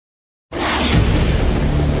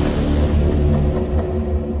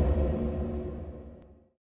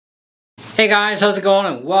Hey guys, how's it going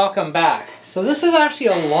and welcome back. So this is actually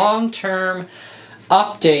a long-term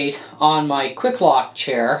update on my QuikLok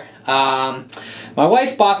chair. My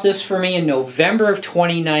wife bought this for me in November of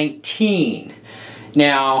 2019.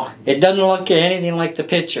 Now, it doesn't look anything like the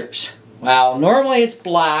pictures. Well, normally it's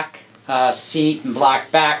black seat and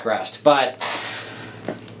black backrest, but,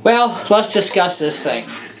 well, let's discuss this thing.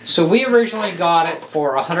 So we originally got it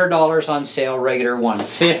for $100 on sale, regular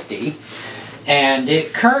 $150. And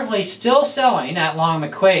it currently still selling at Long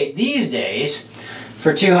McQuaid these days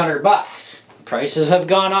for 200 bucks. Prices have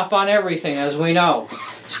gone up on everything, as we know,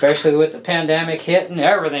 especially with the pandemic hitting,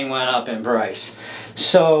 everything went up in price.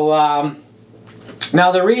 So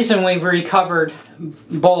now the reason we've recovered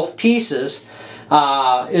both pieces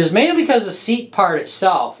is mainly because the seat part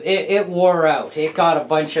itself, it wore out. It got a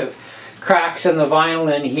bunch of cracks in the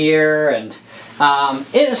vinyl in here, and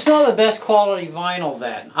it's not the best quality vinyl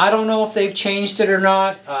then. I don't know if they've changed it or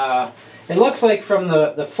not. It looks like from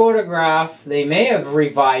the photograph they may have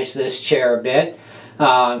revised this chair a bit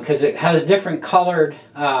because it has different colored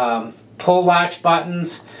pull latch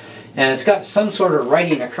buttons, and it's got some sort of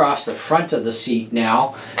writing across the front of the seat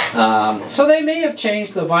now. So they may have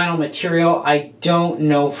changed the vinyl material. I don't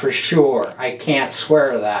know for sure. I can't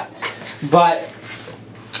swear to that. But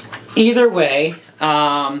either way,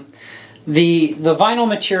 the vinyl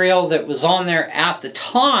material that was on there at the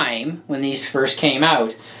time when these first came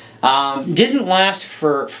out didn't last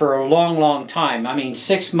for a long time. I mean,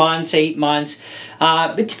 6 months, 8 months.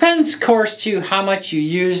 It depends, of course, to how much you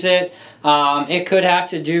use it. It could have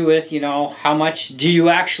to do with, you know, how much do you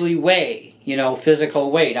actually weigh, you know,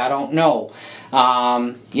 physical weight. I don't know.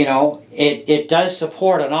 You know, it does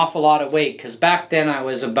support an awful lot of weight, because back then I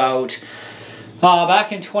was about...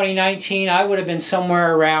 back in 2019, I would have been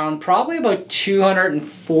somewhere around probably about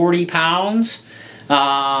 240 pounds.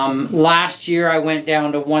 Last year I went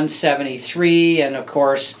down to 173, and of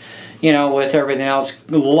course, you know, with everything else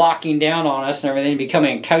locking down on us and everything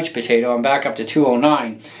becoming a couch potato, I'm back up to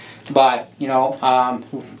 209. But, you know,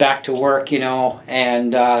 back to work, you know, and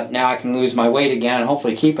now I can lose my weight again and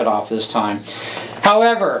hopefully keep it off this time.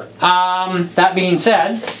 However, that being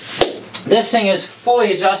said, this thing is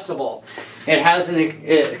fully adjustable. It has an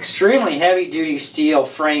extremely heavy-duty steel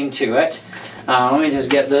frame to it. Let me just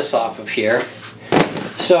get this off of here.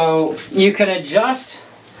 So you can adjust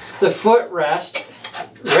the footrest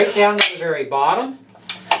right down to the very bottom,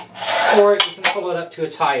 or you can pull it up to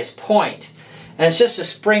its highest point. And it's just a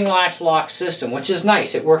spring latch lock system, which is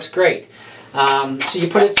nice. It works great. So you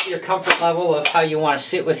put it to your comfort level of how you want to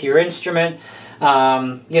sit with your instrument.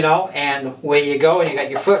 You know, and away you go, and you got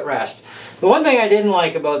your footrest. The one thing I didn't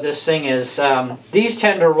like about this thing is these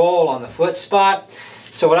tend to roll on the foot spot.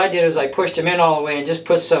 So what I did is I pushed them in all the way and just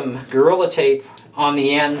put some Gorilla Tape on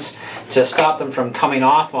the ends to stop them from coming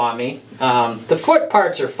off on me. The foot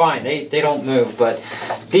parts are fine, they don't move, but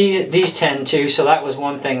these tend to, so that was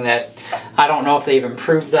one thing that I don't know if they've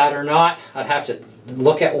improved that or not. I'd have to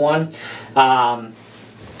look at one.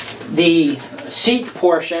 The seat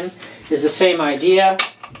portion is the same idea.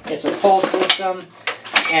 It's a pull system,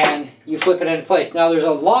 and you flip it into place. Now there's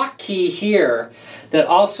a lock key here that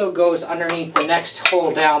also goes underneath the next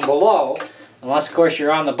hole down below. Unless, of course,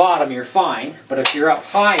 you're on the bottom, you're fine. But if you're up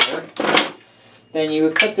higher, then you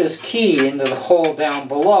would put this key into the hole down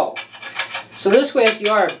below. So this way, if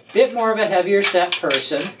you are a bit more of a heavier set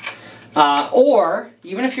person, or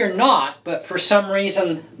even if you're not, but for some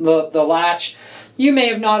reason the latch, you may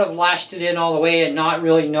have not have latched it in all the way and not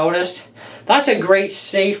really noticed. That's a great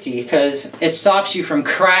safety because it stops you from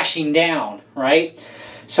crashing down, right?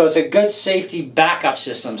 So it's a good safety backup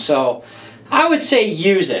system. So I would say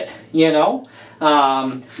use it, you know.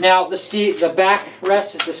 Now the back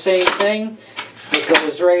rest is the same thing. It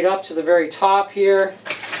goes right up to the very top here,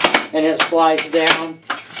 and it slides down.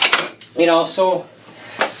 You know, so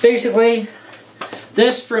basically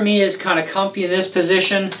this for me is kind of comfy in this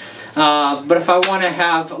position. But if I want to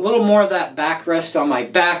have a little more of that backrest on my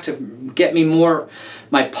back to get me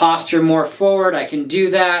my posture more forward, I can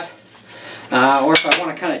do that. Or if I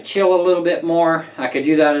want to kind of chill a little bit more, I could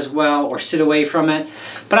do that as well, or sit away from it.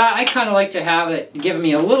 But I kind of like to have it giving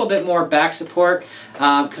me a little bit more back support,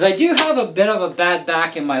 because I do have a bit of a bad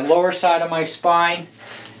back in my lower side of my spine,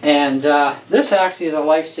 and this actually is a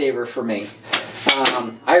lifesaver for me.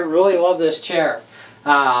 I really love this chair.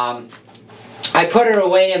 I put it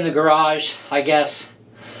away in the garage, I guess,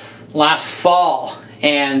 last fall,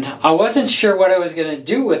 and I wasn't sure what I was going to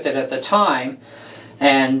do with it at the time.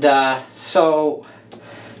 And so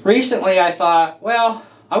recently I thought, well,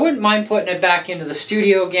 I wouldn't mind putting it back into the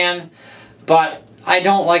studio again, but I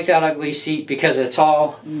don't like that ugly seat because it's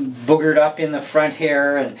all boogered up in the front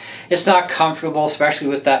here and it's not comfortable, especially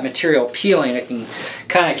with that material peeling. It can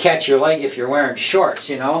kind of catch your leg if you're wearing shorts,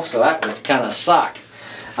 you know, so that would kind of suck.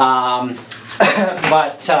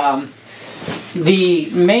 The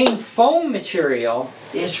main foam material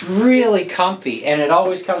is really comfy and it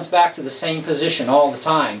always comes back to the same position all the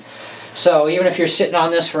time. So even if you're sitting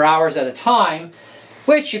on this for hours at a time,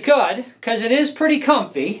 which you could, because it is pretty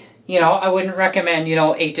comfy. You know, I wouldn't recommend, you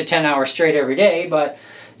know, 8 to 10 hours straight every day, but,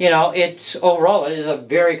 you know, it's overall, it is a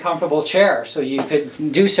very comfortable chair, so you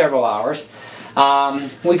could do several hours.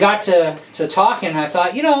 We got to talking, and I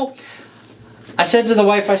thought, you know, I said to the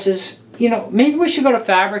wife, I says, you know, maybe we should go to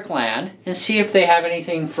Fabricland and see if they have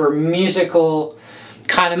anything for musical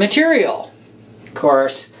kind of material. Of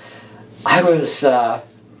course, I was,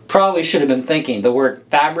 probably should have been thinking the word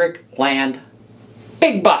Fabricland,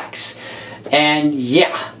 big bucks. And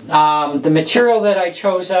yeah, the material that I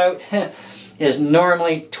chose out is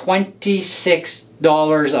normally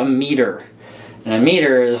 $26 a meter. And a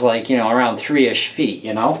meter is like, you know, around 3-ish feet,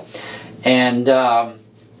 you know. And, but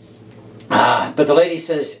the lady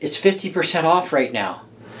says, it's 50% off right now.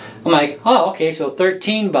 I'm like, oh, okay, so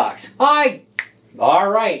 13 bucks. All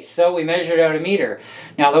right, so we measured out a meter.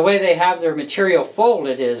 Now, the way they have their material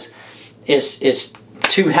folded is it's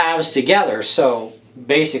 2 halves together, so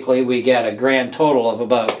basically we get a grand total of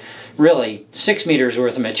about really 6 meters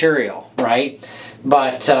worth of material, right?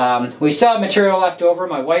 But we still have material left over.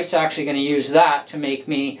 My wife's actually going to use that to make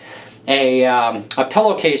me a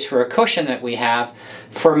pillowcase for a cushion that we have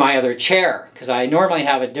for my other chair, because I normally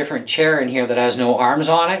have a different chair in here that has no arms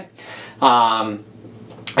on it.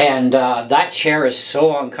 That chair is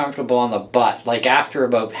so uncomfortable on the butt. Like after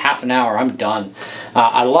about half an hour, I'm done.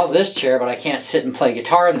 I love this chair, but I can't sit and play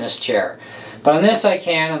guitar in this chair. But on this I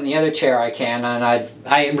can, on the other chair I can, and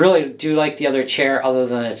I really do like the other chair, other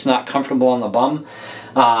than it's not comfortable on the bum.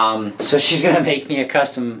 So she's going to make me a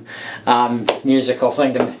custom musical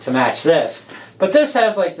thing to match this. But this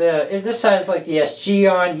has like the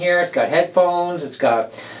SG on here. It's got headphones. It's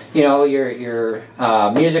got, you know, your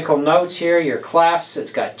musical notes here, your clefs.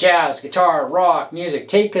 It's got jazz, guitar, rock, music,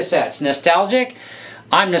 tape cassettes. Nostalgic?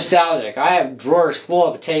 I'm nostalgic. I have drawers full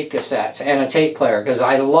of tape cassettes and a tape player because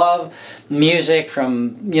I love music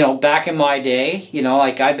from, you know, back in my day. You know,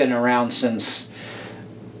 like I've been around since,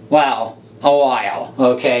 well, a while.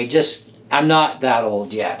 Okay, just I'm not that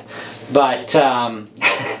old yet, but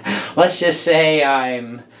let's just say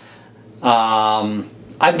I'm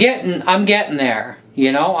getting there.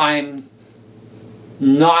 You know, I'm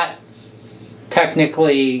not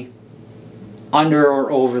technically under or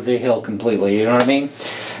over the hill completely, you know what I mean?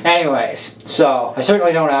 Anyways, so I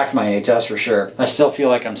certainly don't act my age, that's for sure. I still feel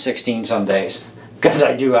like I'm 16 some days, because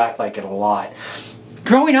I do act like it a lot.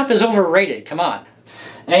 Growing up is overrated, come on.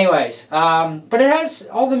 Anyways, but it has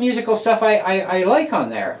all the musical stuff I like on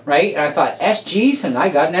there, right? And I thought, SGs, and I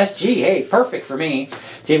got an SG, hey, perfect for me.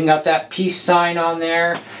 It's even got that peace sign on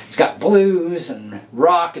there. It's got blues and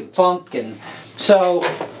rock and funk, and so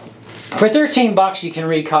for 13 bucks you can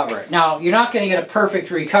recover it. Now, you're not going to get a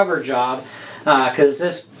perfect recover job, because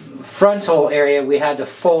this frontal area we had to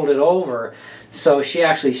fold it over, so she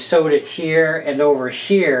actually sewed it here and over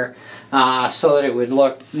here so that it would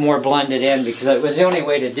look more blended in, because it was the only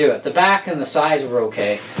way to do it. The back and the sides were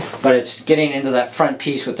okay, but it's getting into that front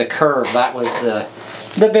piece with the curve. That was the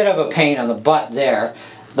bit of a pain on the butt there.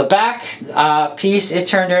 The back piece, it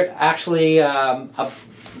turned out actually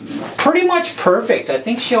pretty much perfect. I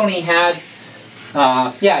think she only had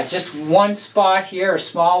yeah, just one spot here, a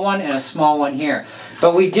small one, and a small one here.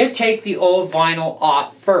 But we did take the old vinyl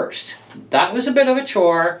off first. That was a bit of a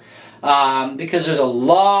chore, because there's a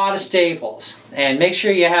lot of staples. And make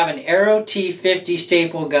sure you have an Aero T50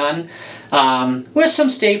 staple gun with some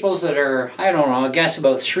staples that are, I don't know, I guess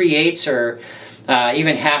about 3/8 or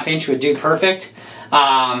even 1/2 inch would do perfect.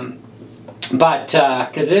 Because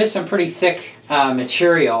it is some pretty thick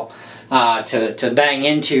material to bang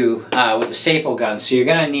into with the staple gun. So you're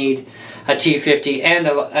going to need a T50 and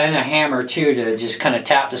a hammer too to just kind of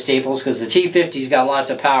tap the staples, because the T50's got lots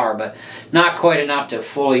of power, but not quite enough to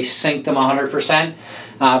fully sink them 100%.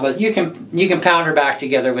 But you can pound her back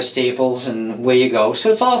together with staples, and away you go.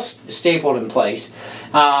 So it's all stapled in place.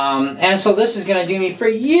 And so this is going to do me for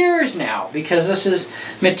years now, because this is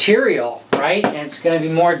material, right? And it's going to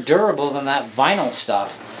be more durable than that vinyl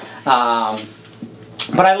stuff.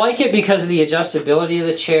 But I like it because of the adjustability of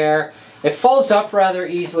the chair. It folds up rather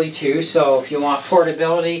easily too, so if you want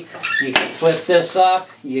portability, you can flip this up,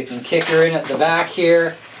 you can kick her in at the back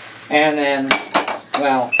here, and then,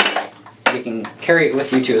 well, you can carry it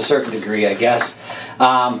with you to a certain degree, I guess.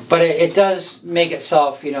 But it does make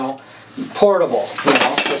itself, you know, portable. You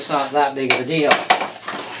know, it's not that big of a deal.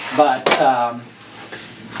 But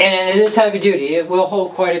and it is heavy duty. It will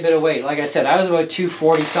hold quite a bit of weight. Like I said, I was about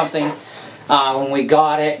 240 something when we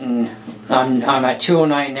got it, and I'm at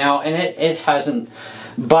 209 now, and it hasn't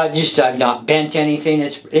budged. I've not bent anything.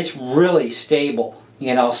 It's really stable,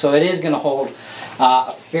 you know. So it is going to hold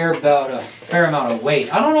a fair amount of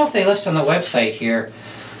weight. I don't know if they list on the website here.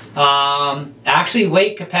 Actually,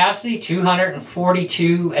 weight capacity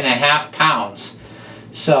 242.5 pounds.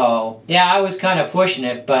 So yeah, I was kind of pushing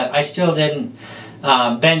it, but I still didn't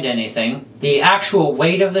bend anything. The actual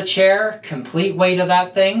weight of the chair, complete weight of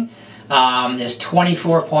that thing, is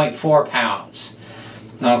 24.4 pounds.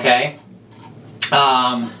 Okay.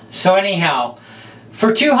 So anyhow,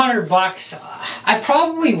 for 200 bucks, I'd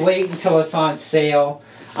probably wait until it's on sale.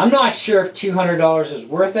 I'm not sure if $200 is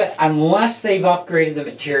worth it unless they've upgraded the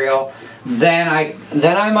material. Then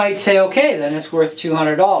I might say, okay, then it's worth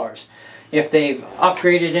 $200. If they've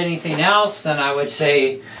upgraded anything else, then I would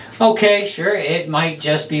say, okay, sure, it might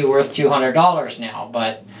just be worth $200 now.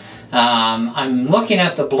 But I'm looking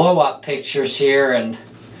at the blow-up pictures here, and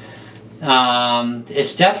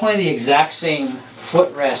it's definitely the exact same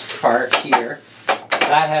footrest part here.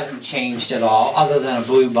 That hasn't changed at all, other than a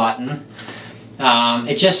blue button.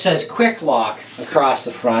 It just says QuikLok across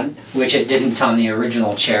the front, which it didn't on the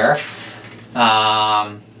original chair.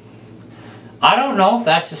 I don't know if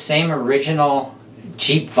that's the same original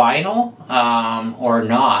cheap vinyl or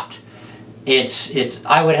not.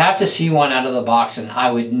 I would have to see one out of the box, and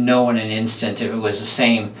I would know in an instant if it was the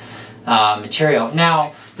same material.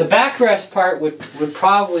 Now, the backrest part would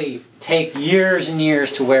probably take years and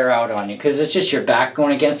years to wear out on you, because it's just your back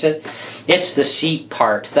going against it. It's the seat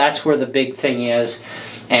part. That's where the big thing is,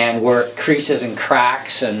 and where it creases and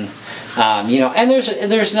cracks, and you know, and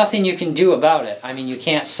there's nothing you can do about it. I mean, you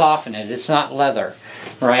can't soften it. It's not leather,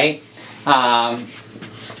 right?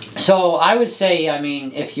 So I would say, I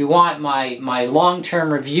mean, if you want my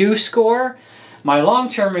long-term review score,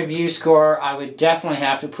 I would definitely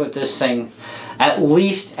have to put this thing at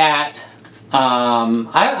least at,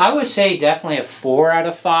 I would say definitely a 4 out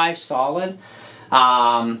of 5 solid.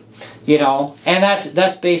 You know, and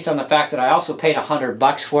that's based on the fact that I also paid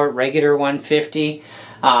 $100 for it, regular $150.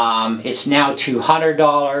 It's now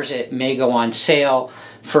 $200. It may go on sale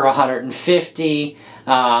for $150.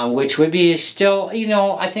 Which would be still, you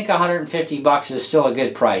know, I think $150 is still a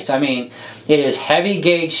good price. I mean, it is heavy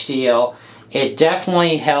gauge steel. It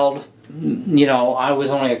definitely held, you know, I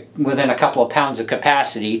was only within a couple of pounds of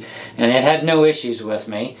capacity, and it had no issues with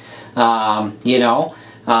me. You know,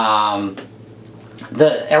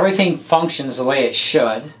 everything functions the way it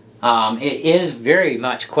should. It is very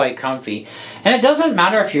much quite comfy, and it doesn't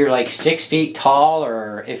matter if you're like 6 feet tall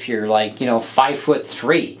or if you're like, you know,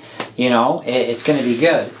 5'3". You know, it's going to be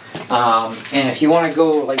good. And if you want to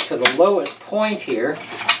go like to the lowest point here,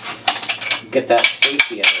 get that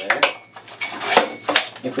safety out of there.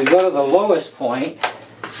 If we go to the lowest point,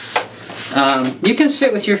 you can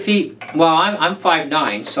sit with your feet. Well, I'm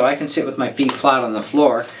 5'9", so I can sit with my feet flat on the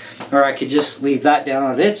floor, or I could just leave that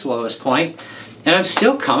down at its lowest point. And I'm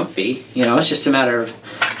still comfy, you know. It's just a matter of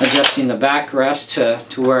adjusting the backrest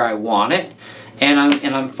to where I want it, and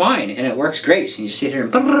I'm fine, and it works great. So you sit here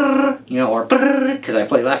and, you know, or because I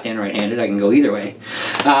play left and right-handed, I can go either way.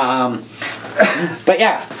 But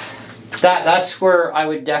yeah, that's where I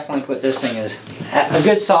would definitely put this thing, as a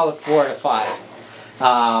good solid 4 out of 5.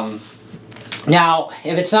 Now,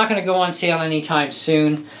 if it's not going to go on sale anytime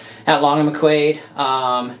soon at Long & McQuade,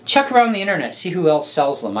 check around the internet, see who else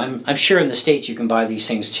sells them. I'm sure in the States you can buy these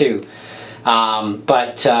things too.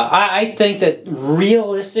 But I think that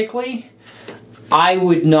realistically, I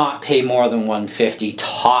would not pay more than $150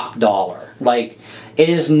 top dollar. Like, it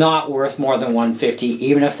is not worth more than $150,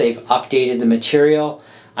 even if they've updated the material.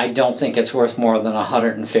 I don't think it's worth more than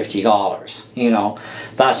 $150. You know,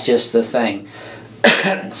 that's just the thing.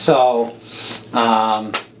 So,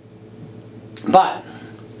 but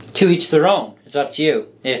to each their own. It's up to you.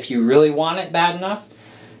 If you really want it bad enough,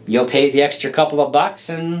 you'll pay the extra couple of bucks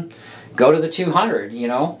and go to the 200, you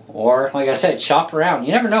know, or like I said, shop around.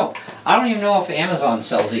 You never know. I don't even know if Amazon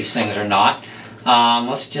sells these things or not.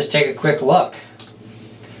 Let's just take a quick look.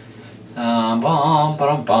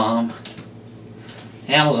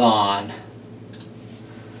 Amazon,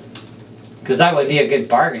 because that would be a good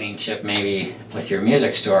bargaining chip maybe with your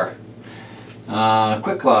music store.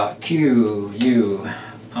 QuikLok, QuikLok.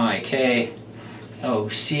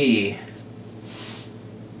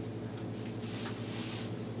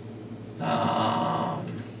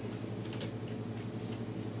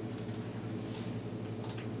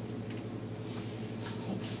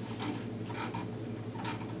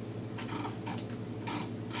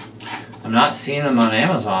 I'm not seeing them on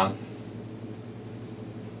Amazon.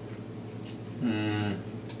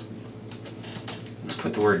 Let's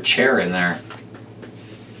put the word chair in there.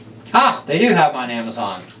 Ah, they do have them on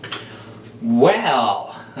Amazon.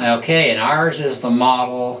 Well, okay, and ours is the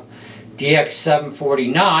model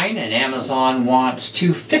DX749, and Amazon wants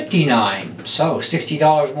 $259, so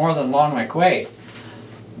 $60 more than Long McQuade.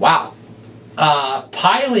 Wow.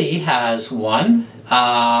 Piley has one,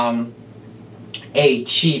 a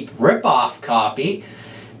cheap rip-off copy,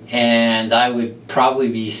 and I would probably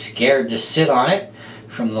be scared to sit on it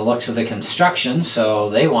from the looks of the construction, so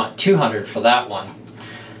they want $200 for that one.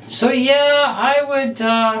 So yeah, I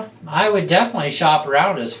would definitely shop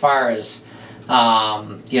around as far as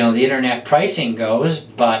you know, the internet pricing goes,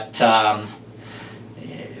 but to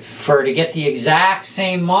get the exact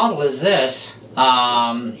same model as this,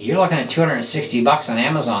 you're looking at $260 on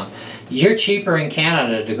Amazon. You're cheaper in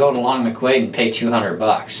Canada to go to Long McQuade and pay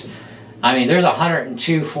 $200. I mean, there's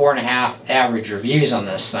 102 4.5 average reviews on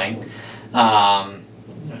this thing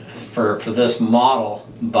for this model,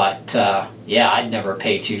 but yeah, I'd never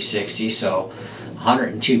pay $260, so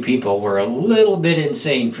 102 people were a little bit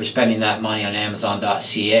insane for spending that money on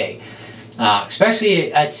Amazon.ca.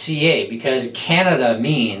 Especially at CA, because Canada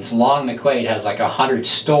means Long McQuade has like 100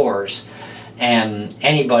 stores, and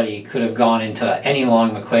anybody could have gone into any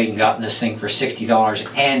Long McQuade and gotten this thing for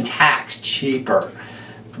 $60 and taxed cheaper.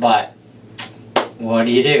 But what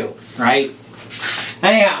do you do, right?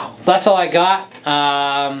 Anyhow, that's all I got.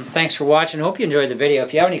 Thanks for watching. Hope you enjoyed the video.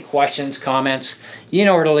 If you have any questions, comments, you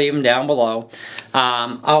know where to leave them down below.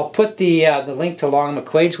 I'll put the link to Long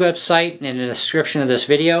McQuade's website in the description of this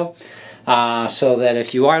video, so that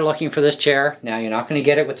if you are looking for this chair, now you're not going to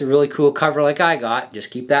get it with the really cool cover like I got. Just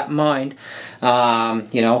keep that in mind,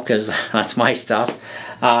 you know, because that's my stuff.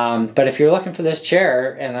 But if you're looking for this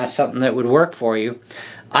chair and that's something that would work for you,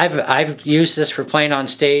 I've used this for playing on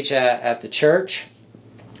stage at the church,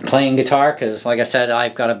 playing guitar, because like I said,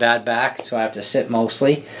 I've got a bad back, so I have to sit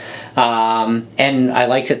mostly. And I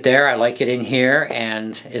liked it there, I like it in here,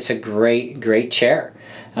 and it's a great chair.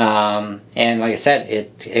 And like I said,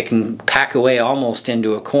 it can pack away almost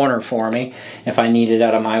into a corner for me if I need it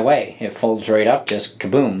out of my way. It folds right up, just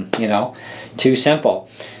kaboom, you know, too simple.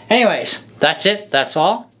 Anyways, that's it, that's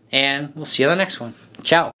all, and we'll see you on the next one.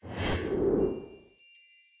 Ciao.